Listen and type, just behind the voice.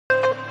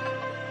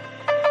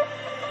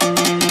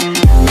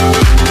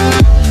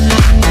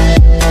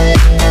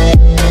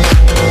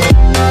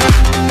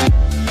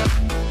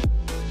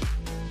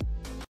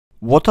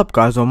What's up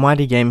guys,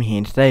 Almighty Game here.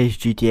 In today's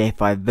GTA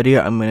 5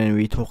 video I'm going to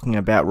be talking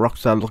about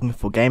Rockstar looking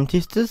for game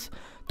testers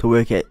to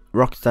work at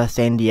Rockstar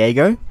San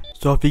Diego.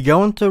 So if you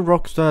go into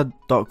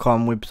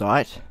Rockstar.com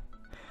website,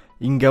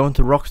 you can go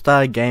into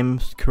Rockstar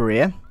Games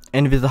career,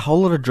 and there's a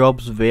whole lot of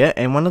jobs there,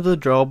 and one of the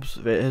jobs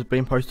that has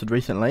been posted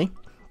recently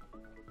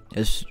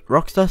is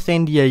Rockstar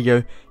San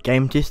Diego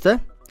game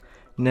tester.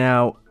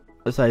 Now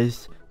it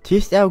says,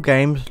 test our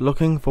games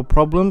looking for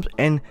problems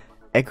and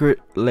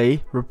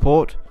accurately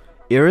report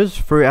errors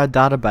through our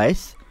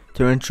database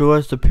to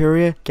ensure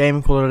superior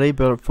game quality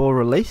before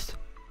release.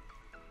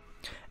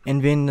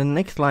 And then the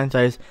next line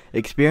says,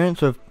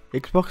 experience with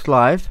Xbox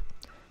Live,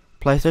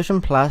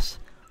 PlayStation Plus,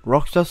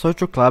 Rockstar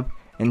Social Club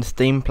and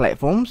Steam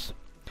platforms.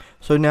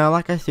 So now,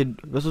 like I said,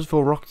 this is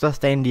for Rockstar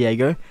San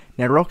Diego.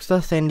 Now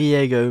Rockstar San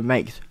Diego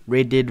makes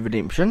Red Dead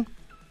Redemption.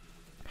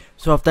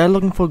 So if they're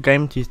looking for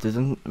game testers,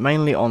 and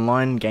mainly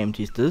online game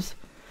testers,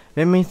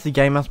 that means the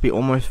game must be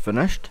almost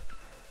finished.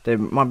 They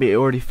might be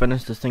already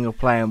finished the single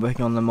player and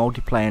working on the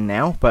multiplayer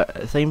now, but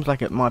it seems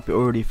like it might be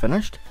already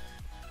finished,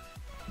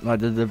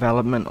 like the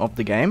development of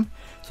the game.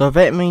 So if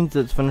that means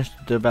it's finished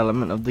the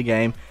development of the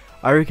game,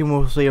 I reckon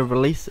we'll see a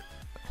release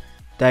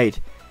date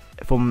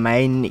for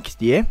May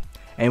next year,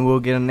 and we'll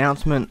get an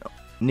announcement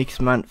next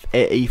month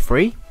at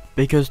E3,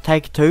 because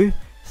Take-Two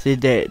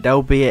said that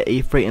they'll be at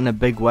E3 in a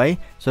big way,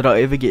 so they'll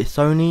either get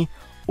Sony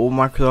or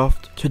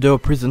Microsoft to do a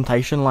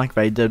presentation like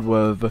they did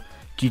with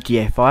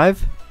GTA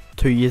 5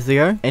 2 years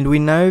ago. And we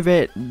know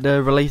that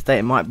the release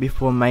date might be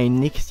for May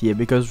next year,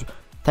 because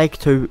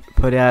Take-Two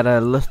put out a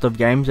list of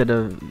games that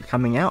are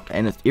coming out,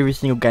 and it's every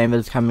single game that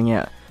is coming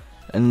out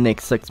in the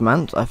next 6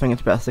 months. I think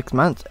it's about 6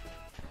 months,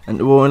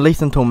 and well, at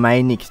least until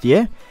May next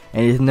year,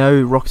 and there's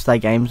no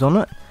Rockstar games on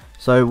it.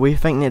 So we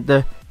think that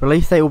the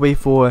release date will be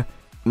for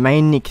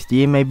May next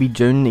year, maybe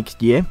June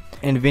next year,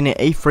 and then at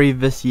E3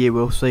 this year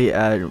we'll see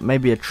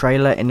maybe a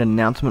trailer and an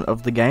announcement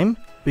of the game,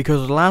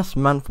 because last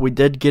month we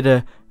did get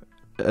a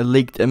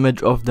leaked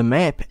image of the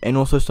map, and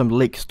also some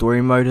leaked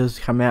story mode has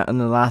come out in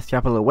the last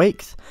couple of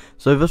weeks.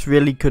 So this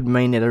really could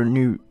mean that a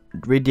new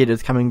Red Dead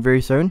is coming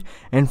very soon,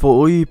 and for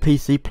all you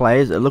PC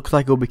players, it looks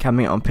like it'll be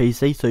coming out on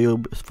PC, so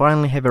you'll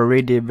finally have a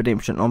Red Dead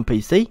Redemption on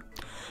PC.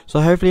 So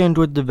hopefully you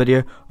enjoyed the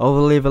video. I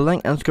will leave a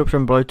link in the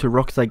description below to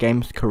Rockstar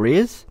Games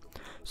careers.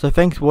 So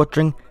thanks for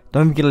watching,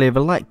 don't forget to leave a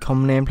like,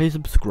 comment and please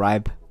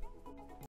subscribe.